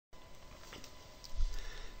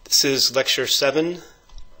This is lecture 7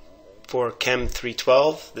 for Chem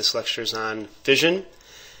 312. This lecture is on fission.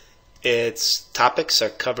 Its topics are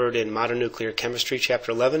covered in Modern Nuclear Chemistry,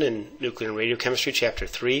 Chapter 11, and Nuclear and Radiochemistry, Chapter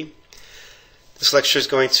 3. This lecture is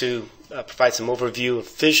going to provide some overview of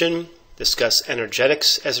fission, discuss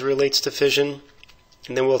energetics as it relates to fission,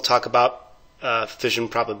 and then we'll talk about fission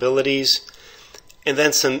probabilities, and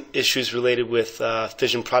then some issues related with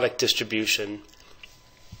fission product distribution.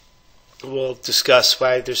 We'll discuss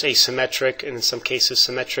why there's asymmetric and in some cases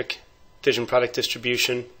symmetric fission product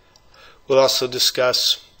distribution. We'll also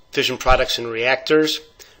discuss fission products in reactors,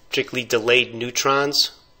 particularly delayed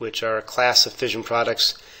neutrons, which are a class of fission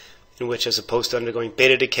products in which, as opposed to undergoing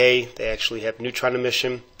beta decay, they actually have neutron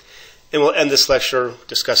emission. And we'll end this lecture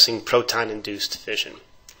discussing proton-induced fission.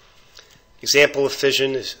 Example of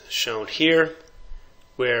fission is shown here,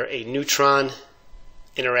 where a neutron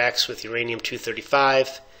interacts with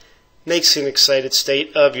uranium-235, makes an excited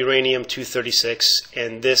state of uranium-236,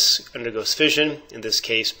 and this undergoes fission, in this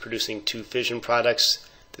case producing two fission products,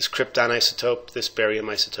 this krypton isotope, this barium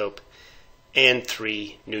isotope, and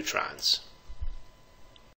 3 neutrons.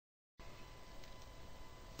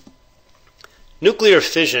 Nuclear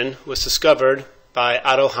fission was discovered by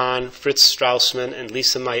Otto Hahn, Fritz Strassmann, and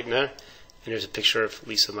Lisa Meitner, and here's a picture of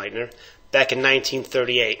Lisa Meitner, back in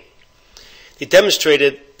 1938. They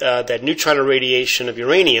demonstrated that neutron irradiation of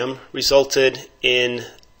uranium resulted in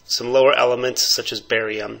some lower elements such as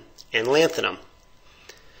barium and lanthanum.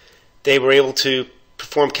 They were able to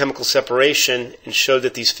perform chemical separation and showed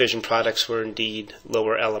that these fission products were indeed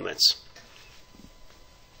lower elements.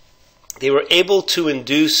 They were able to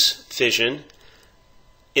induce fission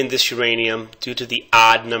in this uranium due to the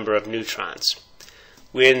odd number of neutrons.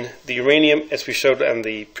 When the uranium, as we showed on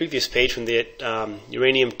the previous page, when the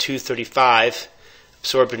uranium-235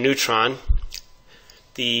 absorbed a neutron,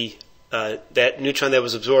 that neutron that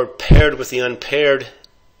was absorbed paired with the unpaired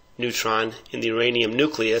neutron in the uranium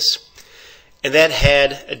nucleus, and that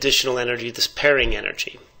had additional energy, this pairing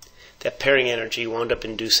energy. That pairing energy wound up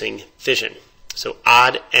inducing fission. So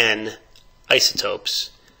odd N isotopes,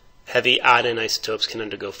 heavy odd N isotopes, can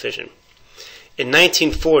undergo fission. In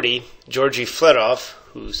 1940, Georgy Flerov,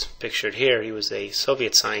 who's pictured here, he was a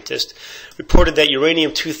Soviet scientist, reported that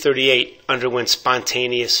uranium-238 underwent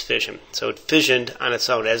spontaneous fission. So it fissioned on its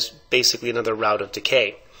own as basically another route of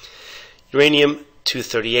decay.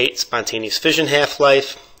 Uranium-238 spontaneous fission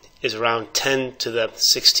half-life is around 10 to the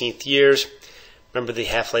 16th years. Remember, the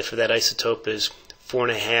half-life for that isotope is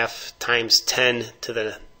 4.5 times 10 to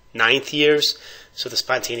the 9th years. So the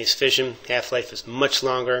spontaneous fission half-life is much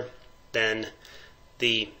longer than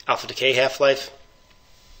the alpha decay half-life.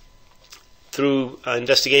 Through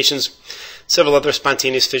investigations, several other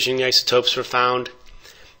spontaneous fission isotopes were found,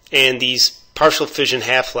 and these partial fission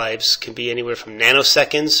half-lives can be anywhere from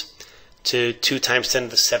nanoseconds to 2 times 10 to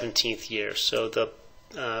the 17th year. So the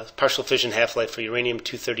partial fission half-life for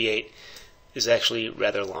uranium-238 is actually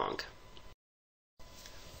rather long.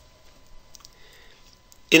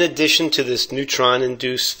 In addition to this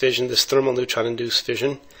neutron-induced fission, this thermal neutron-induced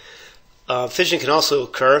fission, fission can also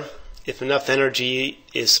occur if enough energy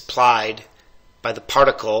is supplied by the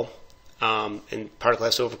particle, and the particle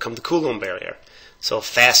has to overcome the Coulomb barrier. So a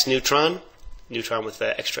fast neutron with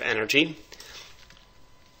extra energy,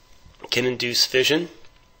 can induce fission.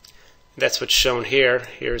 That's what's shown here.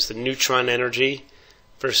 Here's the neutron energy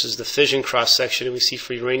versus the fission cross-section. And we see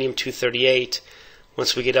for uranium-238,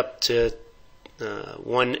 once we get up to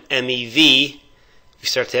 1 MeV, we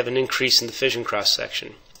start to have an increase in the fission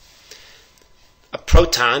cross-section. A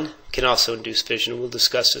proton can also induce fission. We'll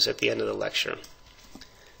discuss this at the end of the lecture.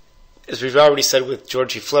 As we've already said with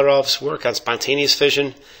Georgy Flerov's work on spontaneous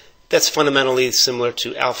fission, that's fundamentally similar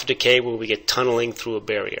to alpha decay, where we get tunneling through a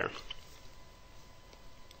barrier.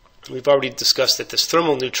 We've already discussed that this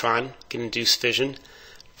thermal neutron can induce fission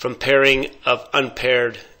from pairing of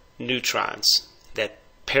unpaired neutrons. That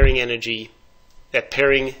pairing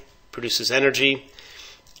produces energy,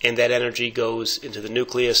 and that energy goes into the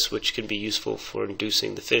nucleus, which can be useful for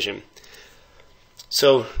inducing the fission.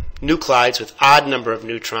 So nuclides with odd number of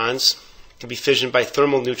neutrons can be fissioned by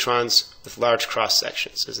thermal neutrons with large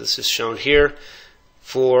cross-sections, as this is shown here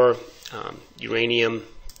for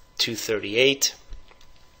uranium-238,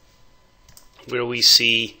 where we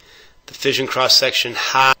see the fission cross-section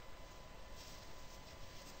high.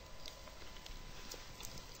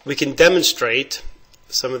 We can demonstrate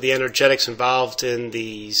some of the energetics involved in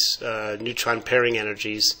these neutron pairing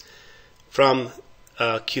energies from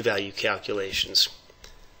Q-value calculations.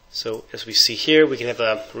 So as we see here, we can have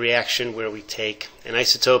a reaction where we take an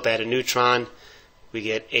isotope, add a neutron, we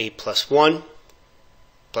get A plus 1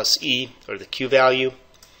 plus E, or the Q value.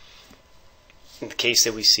 in the case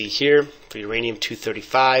that we see here for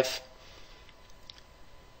uranium-235.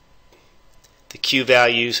 The Q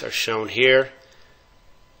values are shown here.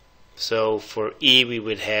 So for E, we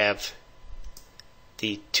would have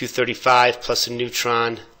the 235 plus a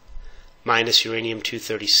neutron minus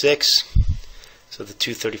uranium-236. So the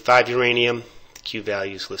 235 uranium, the Q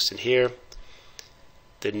value is listed here.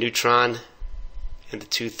 The neutron and the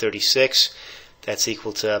 236, that's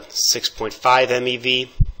equal to 6.5 MeV.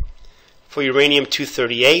 For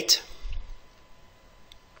uranium-238,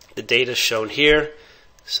 the data is shown here.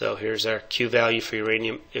 So here's our Q value for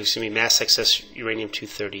mass excess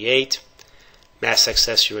uranium-238, mass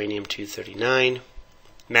excess uranium-239,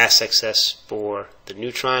 mass excess for the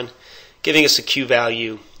neutron, giving us a Q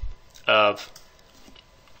value of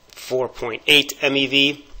 4.8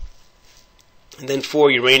 MeV. And then for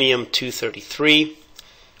uranium-233,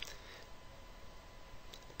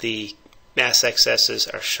 the mass excesses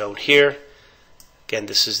are shown here. Again,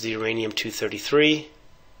 this is the uranium-233,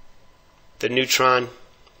 the neutron,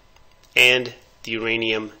 and the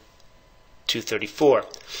uranium-234.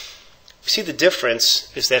 We see the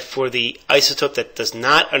difference is that for the isotope that does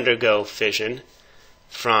not undergo fission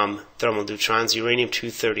from thermal neutrons,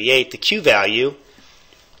 uranium-238, the Q value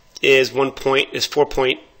is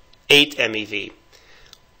 4.8 MeV.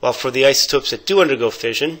 While for the isotopes that do undergo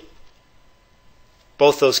fission,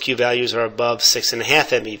 both those Q values are above 6.5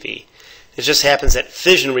 MeV. It just happens that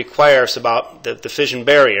fission requires about, the fission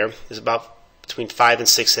barrier is about between 5 and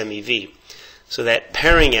 6 MeV. So that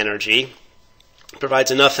pairing energy provides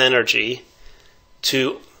enough energy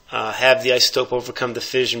to have the isotope overcome the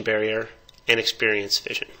fission barrier and experience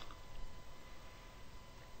fission.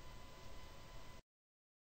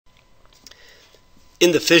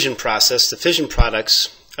 In the fission process, the fission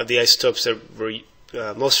products of the isotopes that we're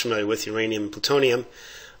most familiar with, uranium and plutonium,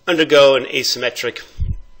 undergo an asymmetric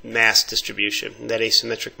mass distribution. And that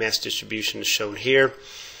asymmetric mass distribution is shown here.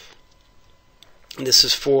 And this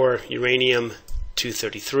is for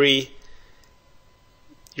uranium-233,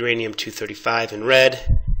 uranium-235 in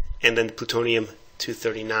red, and then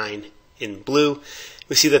plutonium-239 in blue.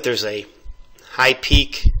 We see that there's a high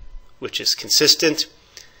peak, which is consistent.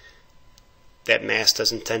 That mass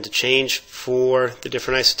doesn't tend to change for the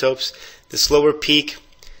different isotopes. This lower peak,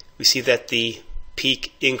 we see that the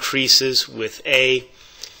peak increases with A.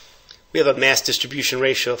 We have a mass distribution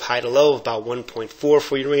ratio of high to low of about 1.4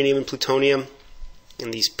 for uranium and plutonium.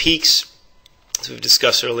 And these peaks, as we've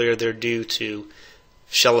discussed earlier, they're due to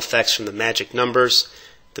shell effects from the magic numbers.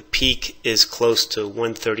 The peak is close to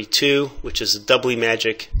 132, which is a doubly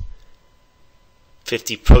magic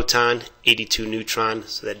 50 proton, 82 neutron,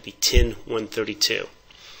 so that'd be tin 132.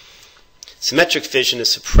 Symmetric fission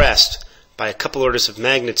is suppressed by a couple orders of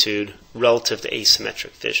magnitude relative to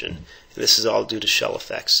asymmetric fission. And this is all due to shell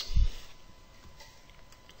effects.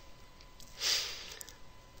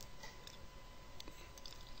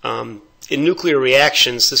 In nuclear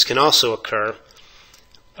reactions, this can also occur.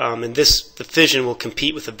 The fission will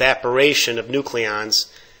compete with evaporation of nucleons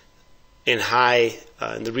in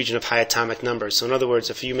the region of high atomic numbers. So in other words,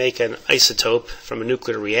 if you make an isotope from a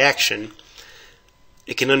nuclear reaction,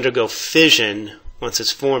 it can undergo fission once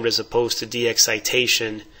it's formed as opposed to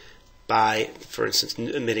de-excitation by, for instance,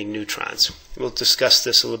 emitting neutrons. We'll discuss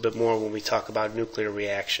this a little bit more when we talk about nuclear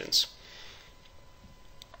reactions.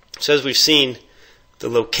 So as we've seen, the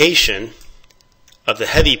location of the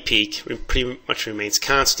heavy peak pretty much remains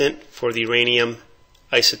constant for the uranium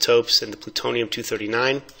isotopes and the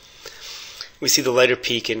plutonium-239. We see the lighter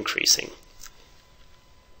peak increasing.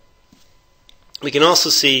 We can also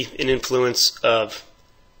see an influence of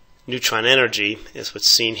neutron energy, as what's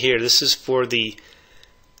seen here. This is for the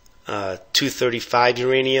 235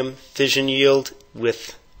 uranium fission yield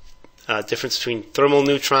with difference between thermal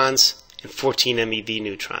neutrons and 14 MeV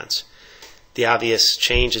neutrons. The obvious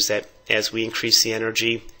change is that as we increase the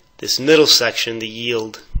energy, this middle section, the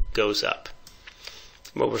yield goes up.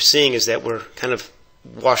 What we're seeing is that we're kind of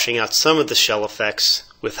washing out some of the shell effects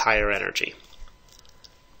with higher energy.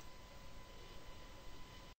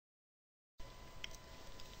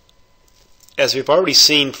 As we've already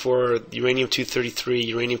seen for uranium-233,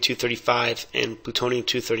 uranium-235, and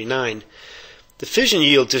plutonium-239, the fission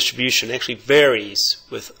yield distribution actually varies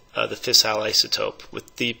with the fissile isotope.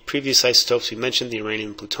 With the previous isotopes we mentioned, the uranium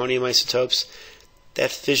and plutonium isotopes,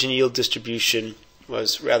 that fission yield distribution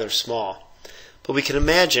was rather small. But we can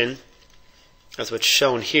imagine, as what's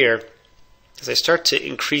shown here, as I start to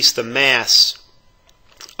increase the mass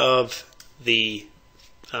of the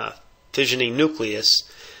fissioning nucleus,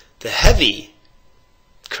 the heavy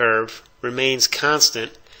curve remains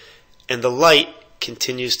constant and the light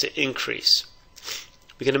continues to increase.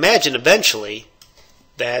 We can imagine eventually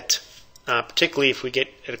that particularly if we get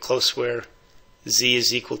at a close where Z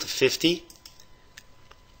is equal to 50,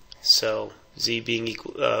 so Z being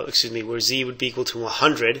equal, where Z would be equal to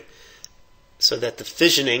 100, so that the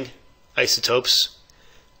fissioning isotopes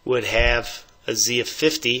would have a Z of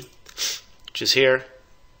 50, which is here.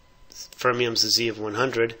 Fermium's a Z of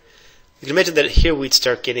 100. You can imagine that here we'd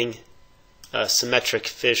start getting symmetric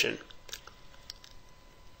fission.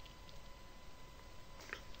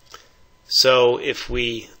 So if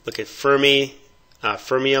we look at fermium,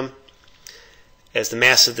 as the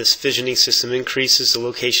mass of this fissioning system increases, the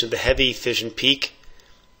location of the heavy fission peak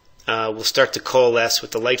will start to coalesce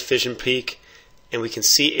with the light fission peak, and we can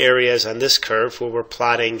see areas on this curve where we're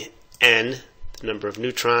plotting N, the number of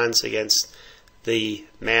neutrons, against the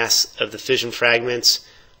mass of the fission fragments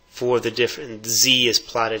for the different, Z is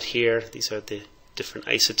plotted here. These are the different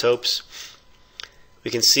isotopes.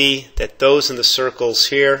 We can see that those in the circles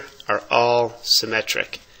here are all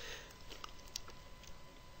symmetric.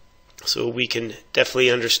 So we can definitely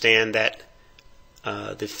understand that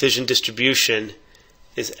the fission distribution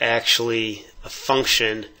is actually a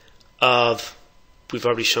function of, we've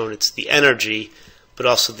already shown it's the energy, but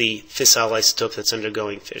also the fissile isotope that's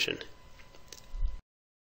undergoing fission.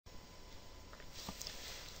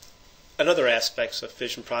 Another aspect of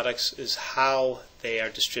fission products is how they are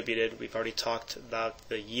distributed. We've already talked about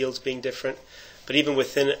the yields being different, but even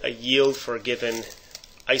within a yield for a given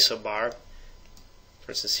isobar,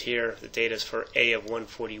 for instance here the data is for A of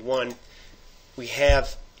 141, we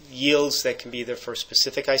have yields that can be either for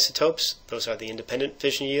specific isotopes, those are the independent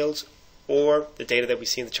fission yields, or the data that we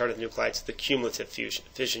see in the chart of the nuclides, the cumulative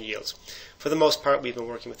fission yields. For the most part, we've been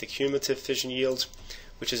working with the cumulative fission yields,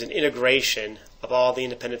 which is an integration of all the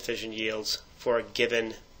independent fission yields for a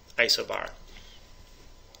given isobar.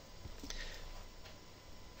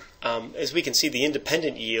 As we can see, the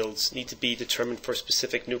independent yields need to be determined for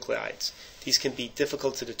specific nuclides. These can be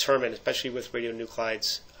difficult to determine, especially with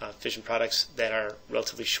radionuclides fission products that are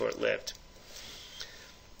relatively short-lived.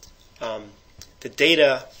 The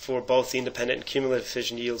data for both the independent and cumulative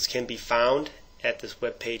fission yields can be found at this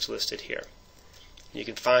web page listed here. You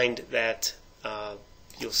can find that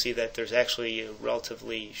you'll see that there's actually a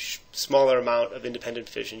relatively smaller amount of independent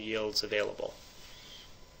fission yields available.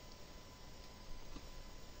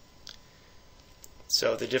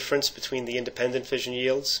 So the difference between the independent fission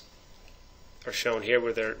yields are shown here,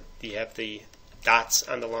 where you have the dots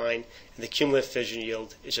on the line, and the cumulative fission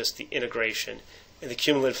yield is just the integration. And the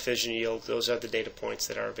cumulative fission yield, those are the data points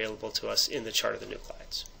that are available to us in the chart of the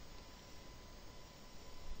nuclides.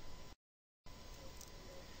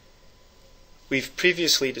 We've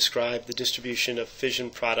previously described the distribution of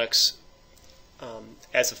fission products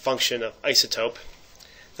as a function of isotope.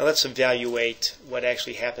 Now let's evaluate what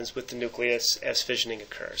actually happens with the nucleus as fissioning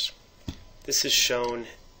occurs. This is shown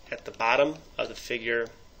at the bottom of the figure,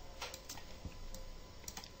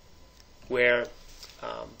 where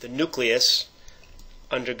the nucleus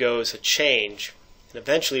undergoes a change and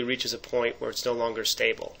eventually reaches a point where it's no longer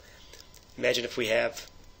stable. Imagine if we have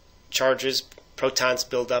charges, protons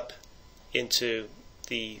build up into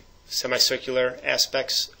the semicircular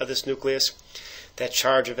aspects of this nucleus. That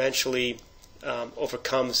charge eventually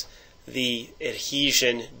overcomes the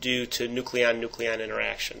adhesion due to nucleon-nucleon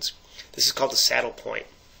interactions. This is called the saddle point.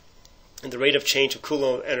 And the rate of change of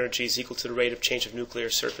Coulomb energy is equal to the rate of change of nuclear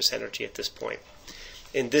surface energy at this point.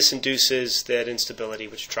 And this induces that instability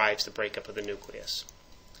which drives the breakup of the nucleus.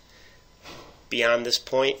 Beyond this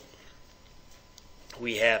point,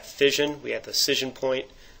 we have fission. We have the scission point,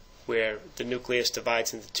 where the nucleus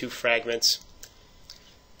divides into two fragments.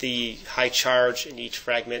 The high charge in each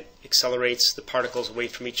fragment accelerates the particles away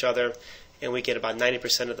from each other, and we get about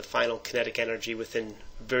 90% of the final kinetic energy within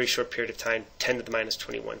a very short period of time, 10 to the minus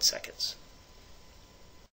 21 seconds.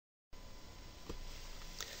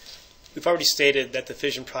 We've already stated that the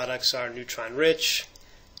fission products are neutron-rich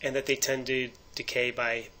and that they tend to decay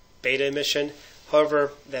by beta emission.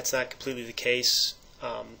 However, that's not completely the case.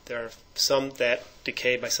 There are some that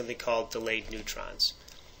decay by something called delayed neutrons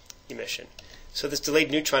emission. So this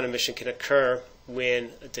delayed neutron emission can occur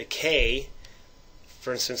when a decay,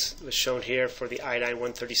 for instance, was shown here for the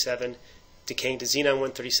iodine-137, decaying to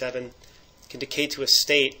xenon-137, can decay to a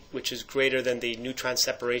state which is greater than the neutron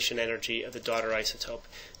separation energy of the daughter isotope.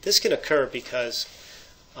 This can occur because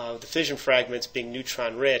the fission fragments being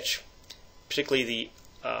neutron-rich, particularly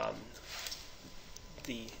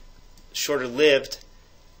the shorter-lived,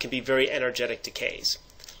 can be very energetic decays.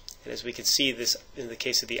 And as we can see this in the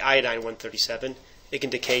case of the iodine-137, it can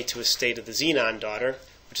decay to a state of the xenon daughter,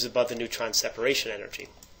 which is above the neutron separation energy.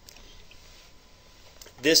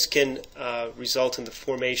 This can result in the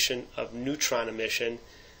formation of neutron emission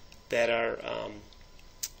that are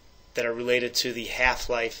related to the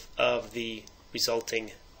half-life of the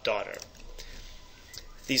resulting daughter.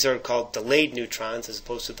 These are called delayed neutrons as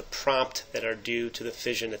opposed to the prompt that are due to the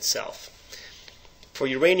fission itself. For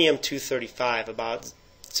uranium-235, about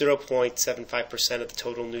 0.75% of the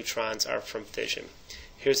total neutrons are from fission.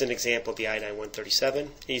 Here's an example of the iodine-137. And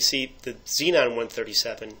you see the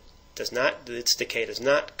xenon-137 its decay does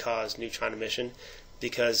not cause neutron emission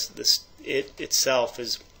because it itself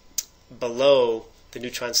is below the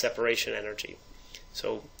neutron separation energy.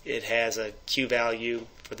 So it has a Q value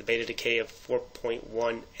for the beta decay of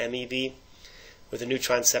 4.1 MeV, where the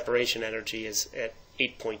neutron separation energy is at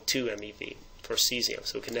 8.2 MeV for cesium,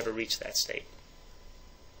 so it can never reach that state.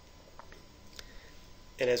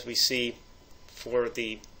 And as we see for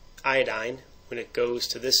the iodine, when it goes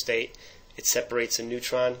to this state, it separates a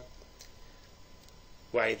neutron,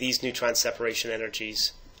 while these neutron separation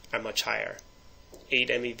energies are much higher. 8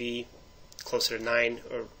 MeV, closer to 9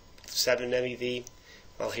 or 7 MeV,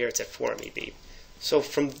 while here it's at 4 MeV. So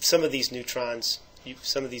from some of these neutrons,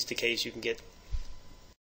 some of these decays, you can get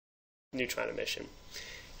neutron emission.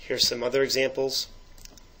 Here's some other examples.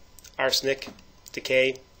 Arsenic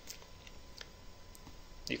decay.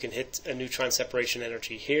 You can hit a neutron separation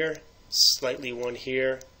energy here, slightly one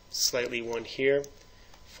here, slightly one here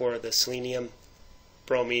for the selenium,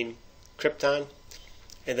 bromine, krypton,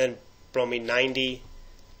 and then bromine 90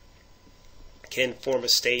 can form a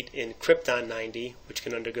state in krypton 90, which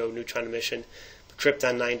can undergo neutron emission, but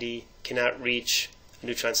krypton 90 cannot reach a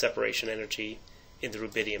neutron separation energy in the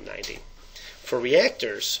rubidium 90. For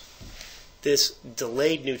reactors, this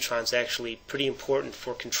delayed neutron is actually pretty important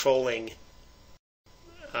for controlling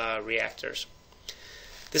reactors.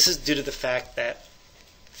 This is due to the fact that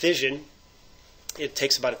fission, it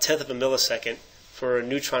takes about 1/10 of a millisecond for a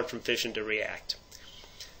neutron from fission to react.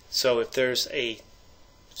 So if there's a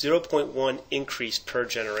 0.1 increase per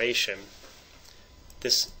generation,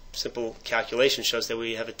 this simple calculation shows that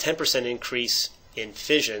we have a 10% increase in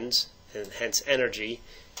fissions, and hence energy,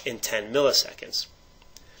 in 10 milliseconds.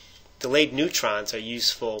 Delayed neutrons are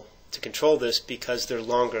useful to control this because they're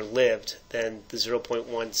longer lived than the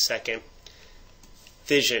 0.1 second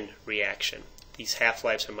fission reaction. These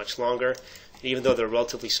half-lives are much longer, and even though they're a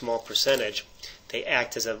relatively small percentage, they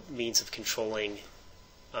act as a means of controlling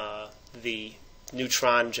the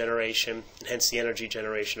neutron generation and hence the energy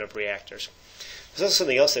generation of reactors. There's also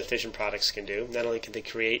something else that fission products can do. Not only can they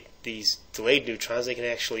create these delayed neutrons, they can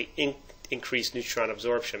actually increase neutron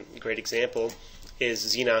absorption. A great example is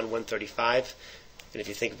xenon-135. And if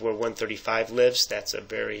you think of where 135 lives, that's a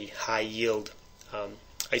very high yield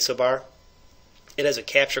isobar. It has a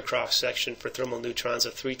capture cross-section for thermal neutrons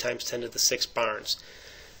of 3 × 10⁶ barns.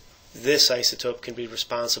 This isotope can be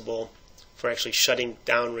responsible for actually shutting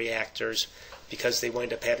down reactors because they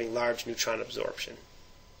wind up having large neutron absorption.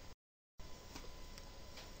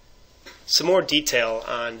 Some more detail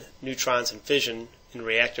on neutrons and fission in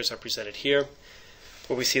reactors are presented here,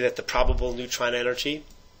 where we see that the probable neutron energy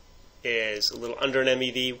is a little under an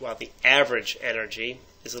MeV, while the average energy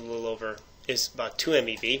is about 2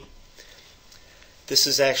 MeV. This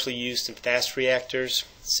is actually used in fast reactors,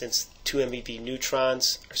 since 2 MeV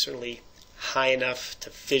neutrons are certainly high enough to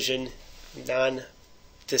fission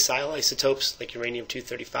non-fissile isotopes like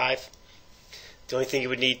uranium-235. The only thing you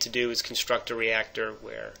would need to do is construct a reactor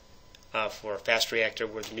where, for a fast reactor,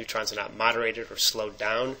 where the neutrons are not moderated or slowed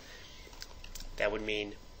down. That would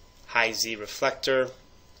mean high Z reflector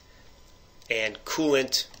and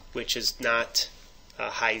coolant, which is not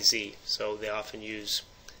high Z. So they often use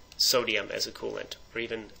sodium as a coolant, or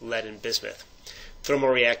even lead and bismuth. Thermal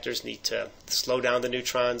reactors need to slow down the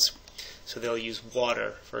neutrons, so they'll use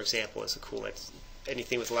water, for example, as a coolant.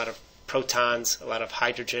 Anything with a lot of protons, a lot of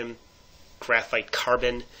hydrogen, graphite,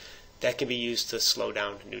 carbon, that can be used to slow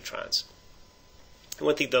down neutrons. And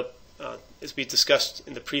one thing, as we discussed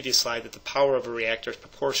in the previous slide, that the power of a reactor is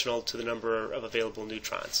proportional to the number of available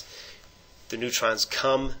neutrons. The neutrons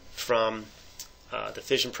come from the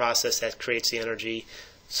fission process that creates the energy,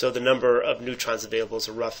 so the number of neutrons available is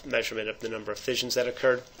a rough measurement of the number of fissions that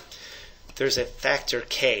occurred. There's a factor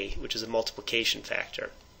K, which is a multiplication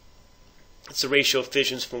factor. It's the ratio of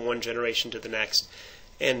fissions from one generation to the next.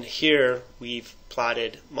 And here we've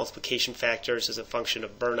plotted multiplication factors as a function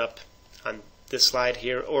of burnup on this slide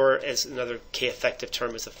here, or as another K effective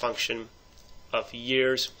term as a function of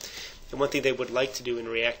years. And one thing they would like to do in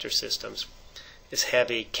reactor systems is have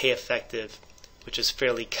a K effective which is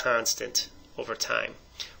fairly constant over time.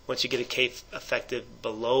 Once you get a K effective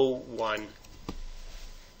below 1,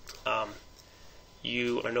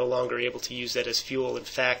 you are no longer able to use that as fuel. In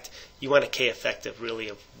fact, you want a K effective really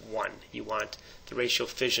of 1. You want the ratio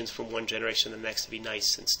of fissions from one generation to the next to be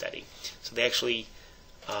nice and steady. So they actually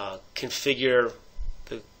configure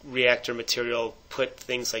the reactor material, put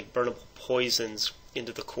things like burnable poisons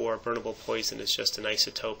into the core. Burnable poison is just an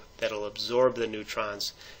isotope that will absorb the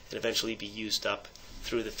neutrons and eventually be used up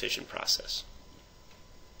through the fission process.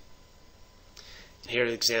 And here's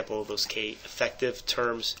an example of those K effective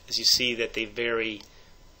terms. As you see that they vary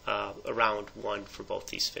around 1 for both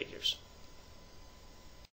these figures.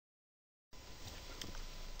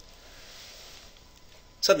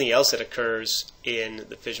 Something else that occurs in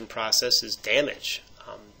the fission process is damage.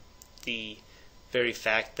 The very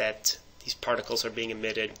fact that these particles are being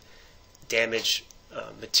emitted damage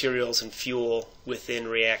materials and fuel within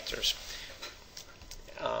reactors.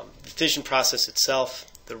 The fission process itself,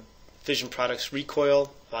 the fission products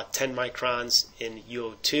recoil about 10 microns in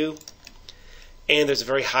UO2, and there's a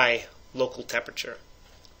very high local temperature,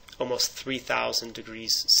 almost 3,000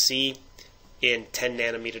 degrees C in 10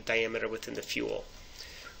 nanometer diameter within the fuel.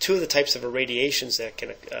 Two of the types of irradiations that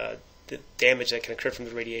can, the damage that can occur from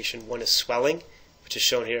the radiation, one is swelling, which is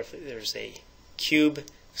shown here. There's a cube.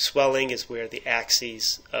 Swelling is where the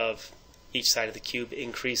axes of each side of the cube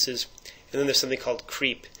increases. And then there's something called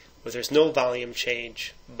creep, where there's no volume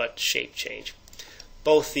change, but shape change.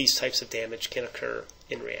 Both these types of damage can occur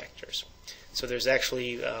in reactors. So there's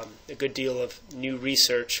actually a good deal of new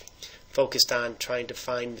research focused on trying to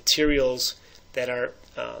find materials that are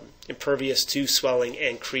impervious to swelling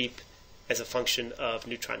and creep as a function of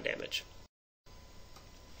neutron damage.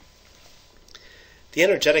 The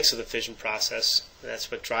energetics of the fission process, that's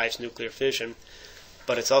what drives nuclear fission,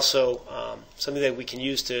 but it's also something that we can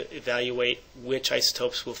use to evaluate which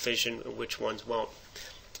isotopes will fission and which ones won't.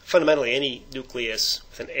 Fundamentally, any nucleus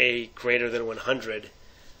with an A greater than 100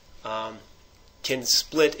 can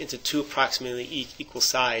split into two approximately equal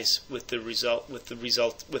size with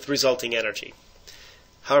resulting energy.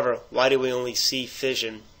 However, why do we only see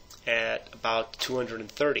fission at about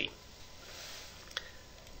 230?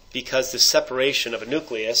 Because the separation of a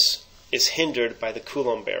nucleus is hindered by the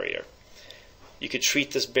Coulomb barrier. You could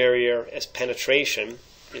treat this barrier as penetration,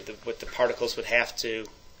 what the particles would have to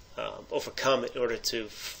overcome in order to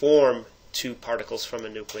form two particles from a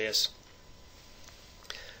nucleus.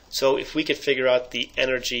 So if we could figure out the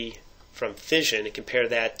energy from fission and compare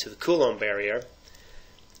that to the Coulomb barrier,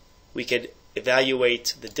 we could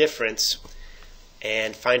evaluate the difference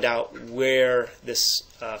and find out where this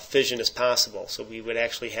fission is possible. So we would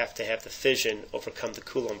actually have to have the fission overcome the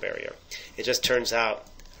Coulomb barrier. It just turns out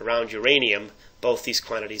around uranium, both these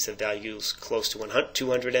quantities have values close to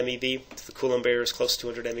 200 MeV. The Coulomb barrier is close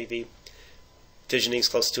to 200 MeV. Fissioning is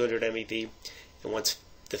close to 200 MeV. And once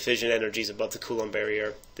the fission energy is above the Coulomb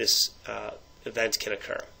barrier, this event can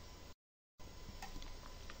occur.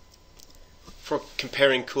 For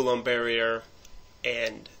comparing Coulomb barrier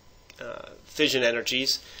and fission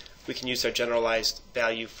energies, we can use our generalized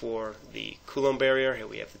value for the Coulomb barrier. Here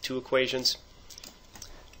we have the two equations.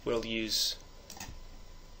 We'll use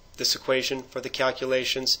this equation for the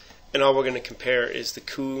calculations, and all we're going to compare is the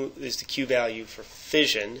Q value for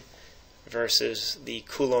fission versus the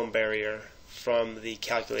Coulomb barrier from the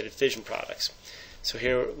calculated fission products. So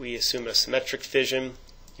here we assume a symmetric fission,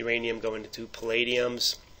 uranium going into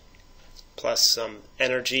palladiums plus some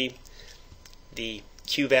energy. The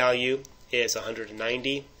Q value is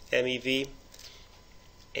 190 MeV,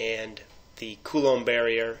 and the Coulomb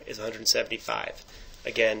barrier is 175.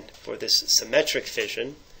 Again, for this symmetric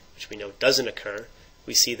fission, which we know doesn't occur,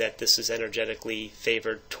 we see that this is energetically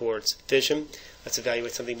favored towards fission. Let's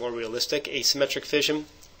evaluate something more realistic, asymmetric fission.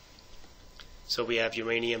 So we have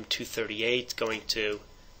uranium-238 going to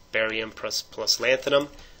barium plus lanthanum.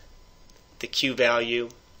 The Q value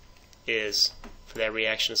is, for that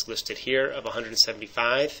reaction, is listed here, of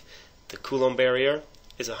 175. The Coulomb barrier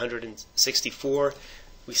is 164.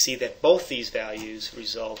 We see that both these values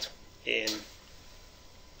result in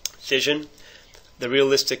fission. The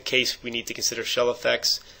realistic case, we need to consider shell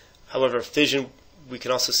effects. However, fission, we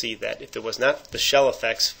can also see that if there was not the shell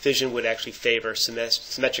effects, fission would actually favor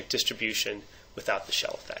symmetric distribution without the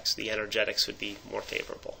shell effects. The energetics would be more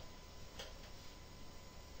favorable.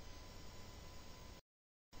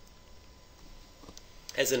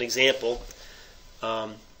 As an example,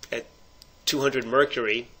 at 200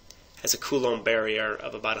 mercury has a Coulomb barrier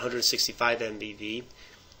of about 165 MeV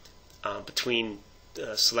between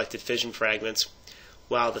selected fission fragments,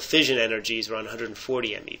 while the fission energy is around 140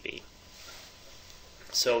 MeV.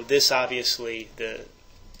 So this, obviously, the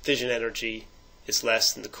fission energy is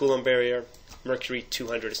less than the Coulomb barrier. Mercury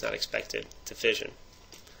 200 is not expected to fission.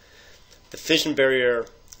 the fission barrier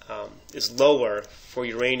is lower for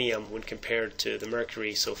uranium when compared to the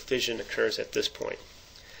mercury, so fission occurs at this point.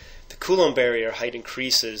 The Coulomb barrier height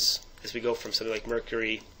increases as we go from something like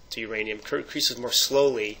mercury to uranium, increases more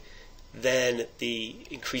slowly than the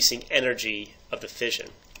increasing energy of the fission.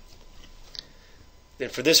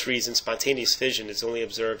 And for this reason, spontaneous fission is only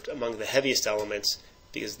observed among the heaviest elements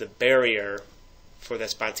because the barrier for that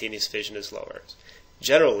spontaneous fission is lower.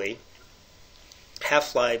 Generally,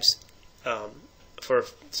 half-lives for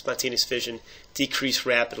spontaneous fission decrease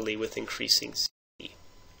rapidly with increasing Z.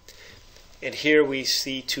 And here we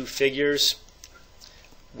see two figures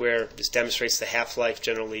where this demonstrates the half-life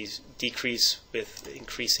generally decrease with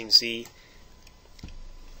increasing Z.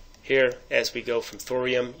 Here, as we go from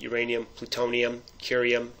thorium, uranium, plutonium,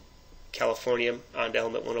 curium, californium on to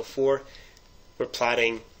element 104, we're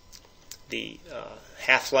plotting the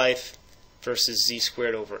half-life versus Z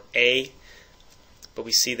squared over A. But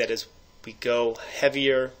we see that as we go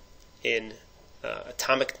heavier in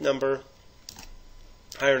atomic number,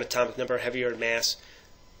 higher in atomic number, heavier in mass,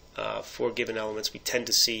 for given elements, we tend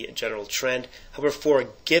to see a general trend. However, for a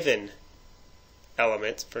given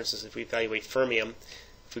element, for instance, if we evaluate fermium,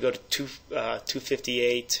 if we go to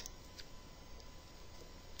 258,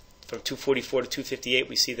 from 244 to 258,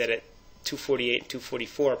 we see that at 248 and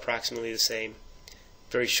 244 approximately the same,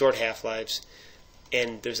 very short half-lives,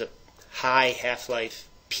 and there's a high half-life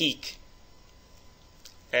peak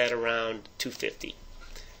at around 250.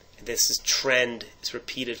 And this trend is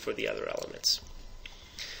repeated for the other elements.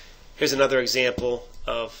 Here's another example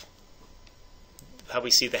of how we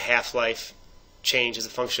see the half-life change as a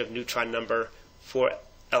function of neutron number for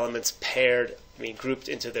elements paired, grouped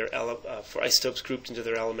into their for isotopes grouped into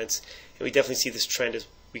their elements. And we definitely see this trend as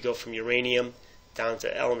we go from uranium down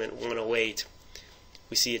to element 108.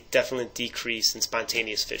 We see a definite decrease in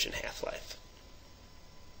spontaneous fission half-life.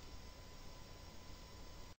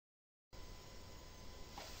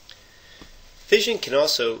 Fission can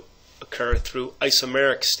also occur through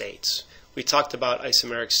isomeric states. We talked about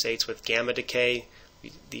isomeric states with gamma decay.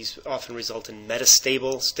 These often result in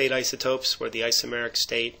metastable state isotopes where the isomeric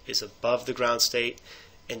state is above the ground state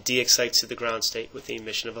and de-excites to the ground state with the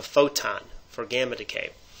emission of a photon for gamma decay.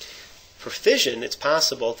 For fission, it's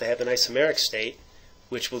possible to have an isomeric state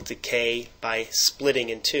which will decay by splitting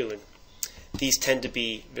in two. And these tend to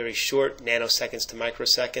be very short, nanoseconds to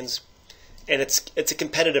microseconds, and it's a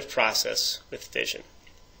competitive process with fission.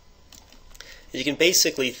 You can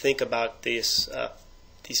basically think about these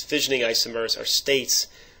fissioning isomers are states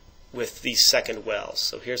with these second wells.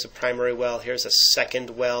 So here's a primary well, here's a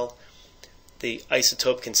second well. The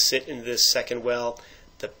isotope can sit in this second well.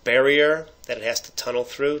 The barrier that it has to tunnel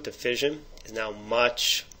through to fission is now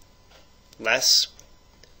much less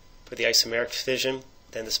for the isomeric fission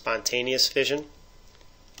than the spontaneous fission.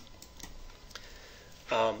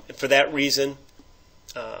 And for that reason,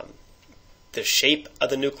 the shape of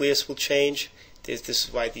the nucleus will change. This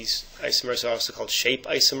is why these isomers are also called shape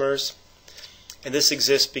isomers. And this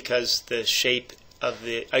exists because the shape of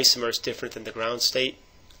the isomer is different than the ground state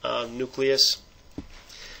nucleus.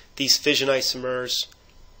 These fission isomers,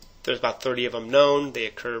 there's about 30 of them known. They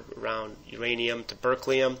occur around uranium to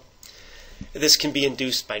berkelium. This can be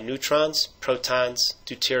induced by neutrons, protons,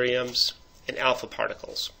 deuteriums, and alpha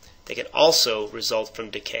particles. They can also result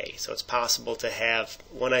from decay. So it's possible to have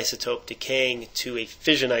one isotope decaying to a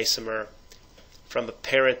fission isomer from a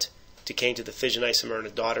parent decaying to the fission isomer in a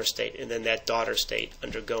daughter state, and then that daughter state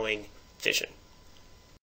undergoing fission.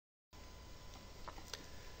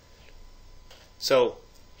 So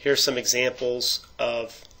here's some examples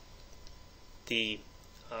of the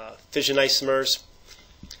fission isomers.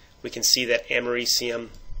 We can see that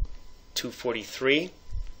americium-243,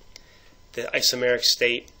 the isomeric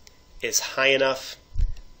state is high enough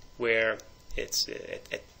where it's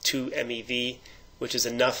at 2 MeV, which is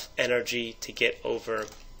enough energy to get over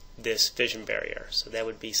this fission barrier. So that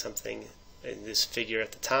would be something in this figure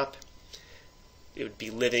at the top. It would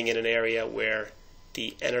be living in an area where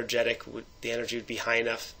the energy would be high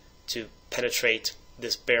enough to penetrate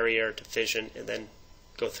this barrier to fission and then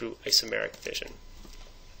go through isomeric fission.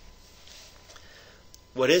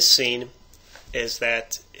 What is seen is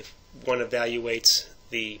that if one evaluates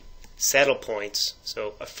the saddle points,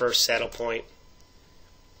 so a first saddle point,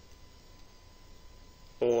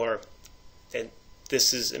 and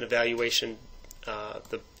this is an evaluation,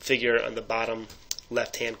 the figure on the bottom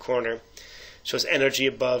left-hand corner shows energy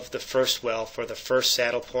above the first well for the first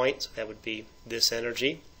saddle point, so that would be this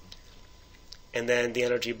energy, and then the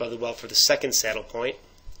energy above the well for the second saddle point,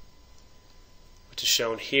 which is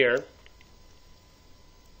shown here.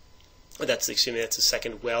 That's the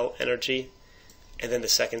second well energy, and then the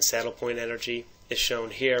second saddle point energy is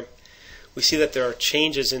shown here. We see that there are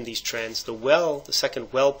changes in these trends. The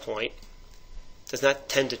second well point, does not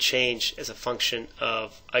tend to change as a function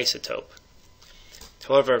of isotope.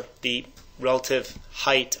 However, the relative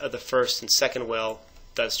height of the first and second well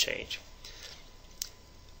does change.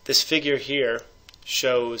 This figure here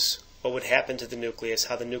shows what would happen to the nucleus,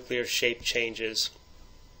 how the nuclear shape changes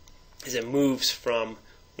as it moves from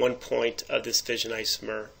one point of this fission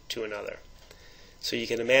isomer to another. So you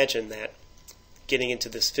can imagine that getting into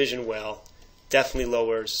this fission well definitely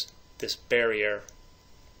lowers this barrier,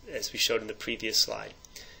 as we showed in the previous slide.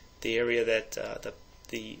 The area that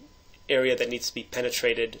the area that needs to be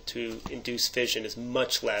penetrated to induce fission is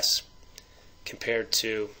much less compared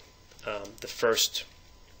to the first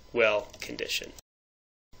well condition.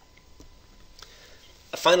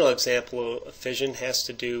 A final example of fission has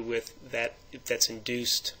to do with that's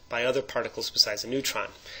induced by other particles besides a neutron.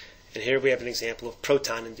 And here we have an example of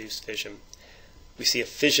proton-induced fission. We see a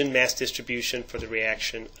fission mass distribution for the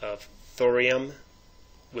reaction of thorium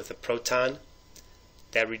with a proton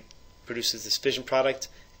that produces this fission product,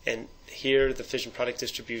 and here the fission product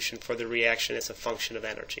distribution for the reaction is a function of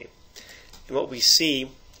energy. And what we see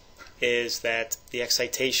is that the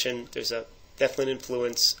excitation, there's a definite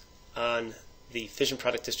influence on the fission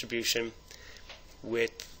product distribution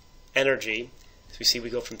with energy. As we see, we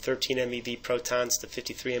go from 13 MeV protons to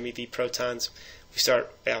 53 MeV protons. We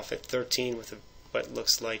start off at 13 with what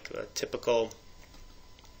looks like a typical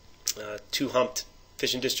two-humped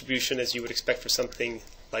fission distribution, as you would expect for something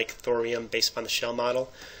like thorium based upon the shell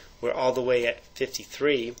model. We're all the way at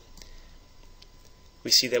 53.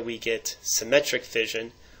 We see that we get symmetric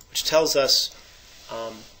fission, which tells us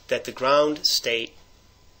that the ground state,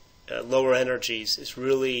 lower energies, is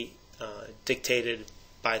really dictated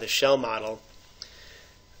by the shell model.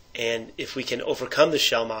 And if we can overcome the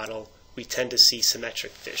shell model, we tend to see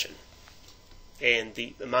symmetric fission. And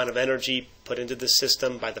the amount of energy put into the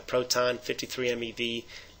system by the proton, 53 MeV,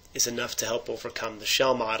 is enough to help overcome the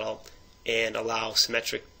shell model and allow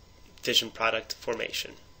symmetric fission product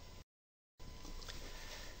formation.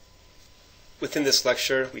 Within this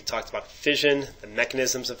lecture, we talked about fission, the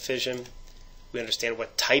mechanisms of fission. We understand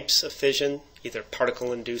what types of fission, either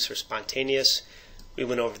particle-induced or spontaneous. We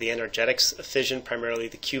went over the energetics of fission, primarily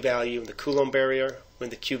the Q value and the Coulomb barrier. When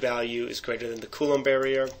the Q value is greater than the Coulomb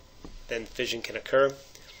barrier, then fission can occur.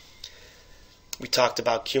 We talked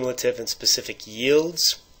about cumulative and specific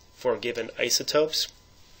yields for given isotopes.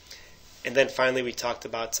 And then finally we talked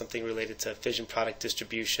about something related to fission product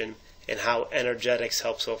distribution and how energetics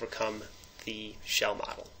helps overcome the shell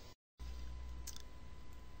model.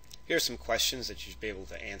 Here are some questions that you should be able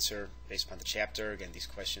to answer based upon the chapter. Again, these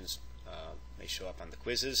questions may show up on the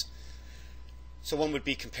quizzes. So one would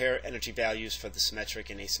be compare energy values for the symmetric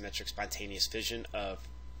and asymmetric spontaneous fission of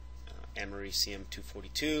americium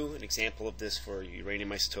 242. An example of this for uranium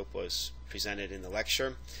isotope was presented in the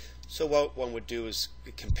lecture. So what one would do is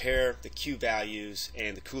compare the Q values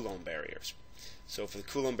and the Coulomb barriers. So for the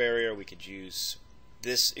Coulomb barrier, we could use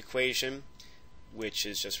this equation, which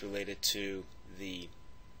is just related to the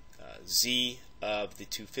Z of the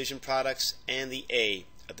two fission products and the A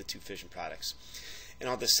of the two fission products. And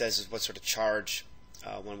all this says is what sort of charge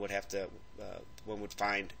one would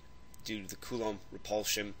find due to the Coulomb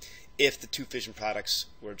repulsion if the two fission products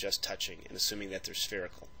were just touching, and assuming that they're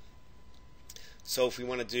spherical. So if we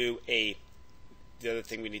want to do the other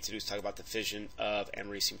thing we need to do is talk about the fission of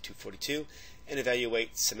americium 242 and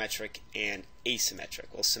evaluate symmetric and asymmetric.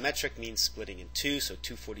 Well, symmetric means splitting in two, so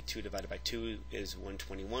 242 divided by 2 is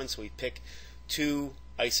 121. So we pick two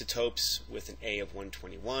isotopes with an A of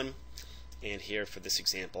 121. And here for this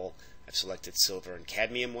example, I've selected silver and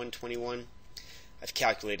cadmium 121. I've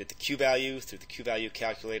calculated the Q value through the Q value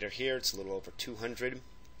calculator here. It's a little over 200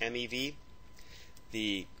 MeV.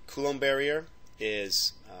 The Coulomb barrier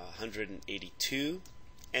is 182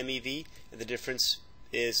 MeV, and the difference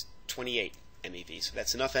is 28 MeV. So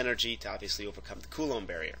that's enough energy to obviously overcome the Coulomb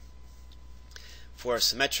barrier. For a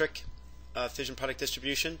symmetric fission product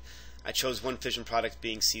distribution, I chose one fission product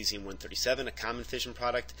being cesium-137, a common fission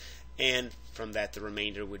product, and from that the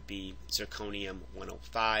remainder would be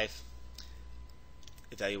zirconium-105.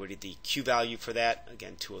 Evaluated the Q value for that,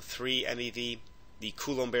 again 203 MeV. The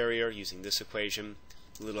Coulomb barrier, using this equation,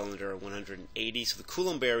 a little under 180. So the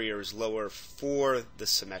Coulomb barrier is lower for the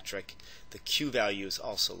symmetric. The Q value is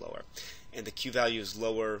also lower. And the Q value is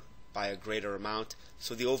lower by a greater amount,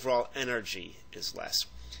 so the overall energy is less.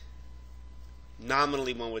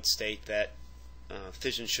 Nominally, one would state that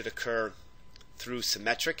fission should occur through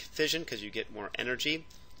symmetric fission because you get more energy.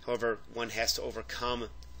 However, one has to overcome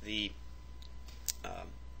the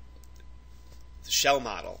shell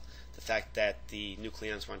model, the fact that the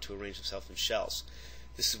nucleons want to arrange themselves in shells.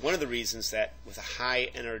 This is one of the reasons that with a high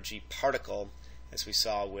energy particle, as we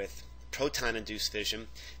saw with proton-induced fission,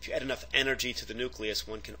 if you add enough energy to the nucleus,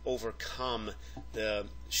 one can overcome the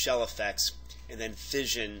shell effects, and then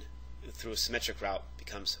fission through a symmetric route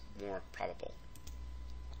becomes more probable.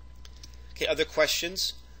 Okay, other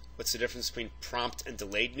questions? What's the difference between prompt and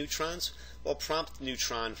delayed neutrons? Well, prompt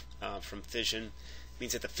neutron from fission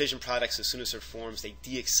means that the fission products, as soon as they're formed, they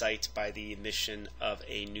de-excite by the emission of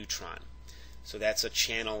a neutron. So that's a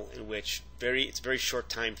channel in which it's a very short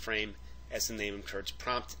time frame, as the name incurs.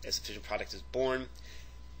 Prompt, as the fission product is born,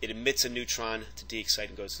 it emits a neutron to de-excite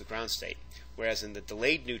and goes to the ground state. Whereas in the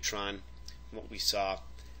delayed neutron, what we saw,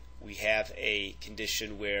 we have a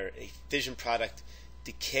condition where a fission product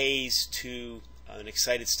decays to an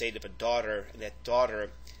excited state of a daughter, and that daughter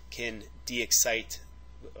can de-excite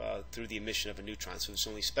through the emission of a neutron. So there's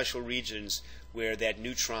only special regions where that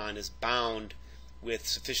neutron is bound with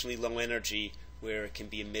sufficiently low energy where it can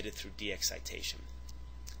be emitted through de-excitation.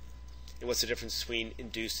 And what's the difference between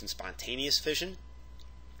induced and spontaneous fission?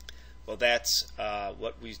 Well, that's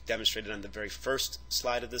what we demonstrated on the very first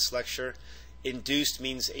slide of this lecture. Induced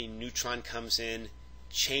means a neutron comes in,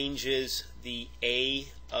 changes the A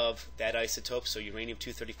of that isotope, so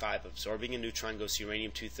uranium-235 absorbing a neutron goes to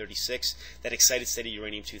uranium-236. That excited state of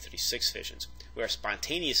uranium-236 fissions. Whereas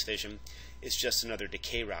spontaneous fission is just another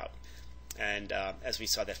decay route. And as we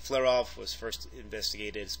saw, that Flerov was first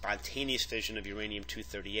investigated spontaneous fission of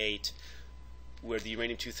uranium-238, where the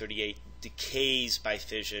uranium-238 decays by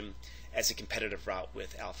fission as a competitive route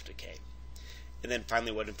with alpha decay. And then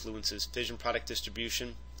finally, what influences fission product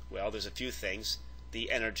distribution? Well, there's a few things: the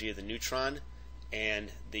energy of the neutron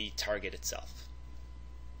and the target itself.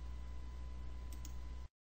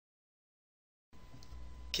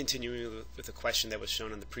 Continuing with the question that was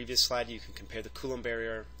shown on the previous slide, you can compare the Coulomb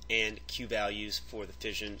barrier and Q values for the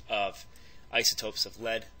fission of isotopes of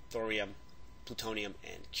lead, thorium, plutonium,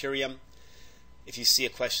 and curium. If you see a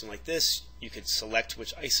question like this, you could select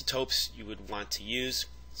which isotopes you would want to use.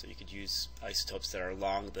 So you could use isotopes that are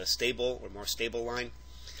along the stable or more stable line.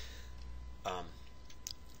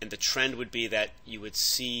 And the trend would be that you would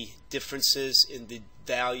see differences in the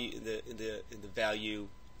value, in the value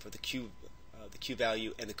for the Q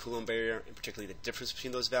value and the Coulomb barrier, and particularly the difference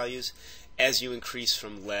between those values, as you increase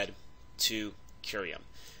from lead to curium.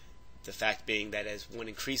 The fact being that as one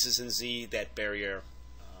increases in Z, that barrier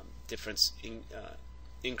difference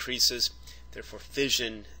increases. Therefore,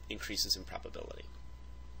 fission increases in probability.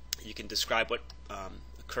 You can describe what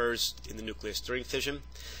occurs in the nucleus during fission.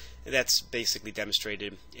 And that's basically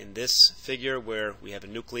demonstrated in this figure, where we have a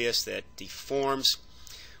nucleus that deforms.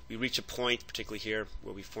 We reach a point, particularly here,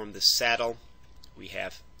 where we form this saddle. We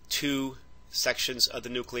have two sections of the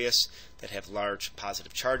nucleus that have large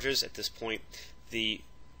positive charges. At this point, the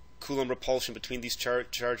Coulomb repulsion between these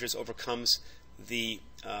charges overcomes the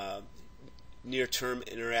near-term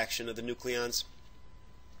interaction of the nucleons,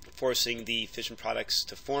 forcing the fission products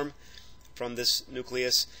to form from this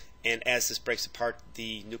nucleus. And as this breaks apart,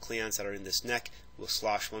 the nucleons that are in this neck will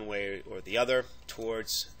slosh one way or the other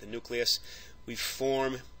towards the nucleus. We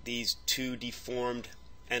form these two deformed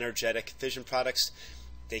energetic fission products.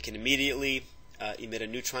 They can immediately emit a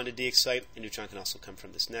neutron to de-excite. A neutron can also come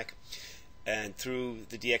from this neck. And through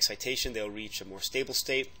the de-excitation, they'll reach a more stable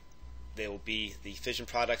state. They will be the fission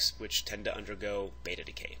products, which tend to undergo beta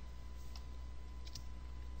decay.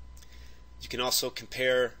 You can also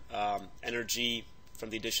compare energy from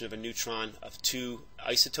the addition of a neutron of two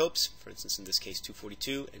isotopes, for instance in this case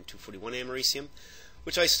 242 and 241 americium.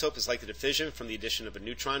 Which isotope is likely to fission from the addition of a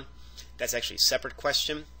neutron? That's actually a separate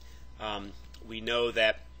question. We know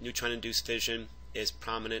that neutron-induced fission is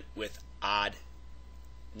prominent with odd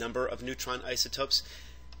number of neutron isotopes.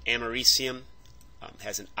 Americium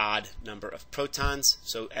has an odd number of protons,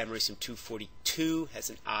 so americium-242 has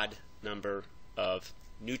an odd number of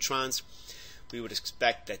neutrons. We would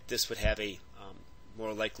expect that this would have a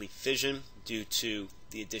more likely fission due to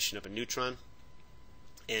the addition of a neutron,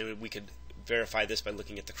 and we could verify this by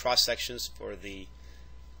looking at the cross sections for the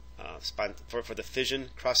fission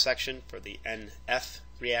cross section for the NF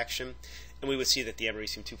reaction, and we would see that the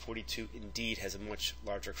americium-242 indeed has a much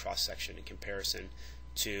larger cross section in comparison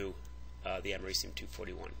to the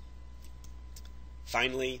americium-241.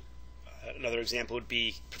 Finally, another example would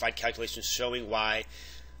be provide calculations showing why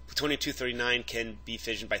plutonium-239 can be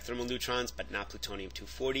fissioned by thermal neutrons, but not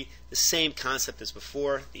plutonium-240. The same concept as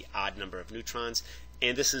before, the odd number of neutrons.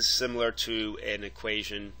 And this is similar to an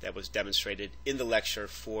equation that was demonstrated in the lecture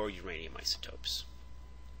for uranium isotopes.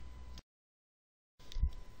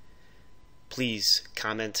 Please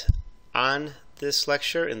comment on this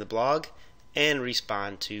lecture in the blog and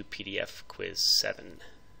respond to PDF Quiz 7.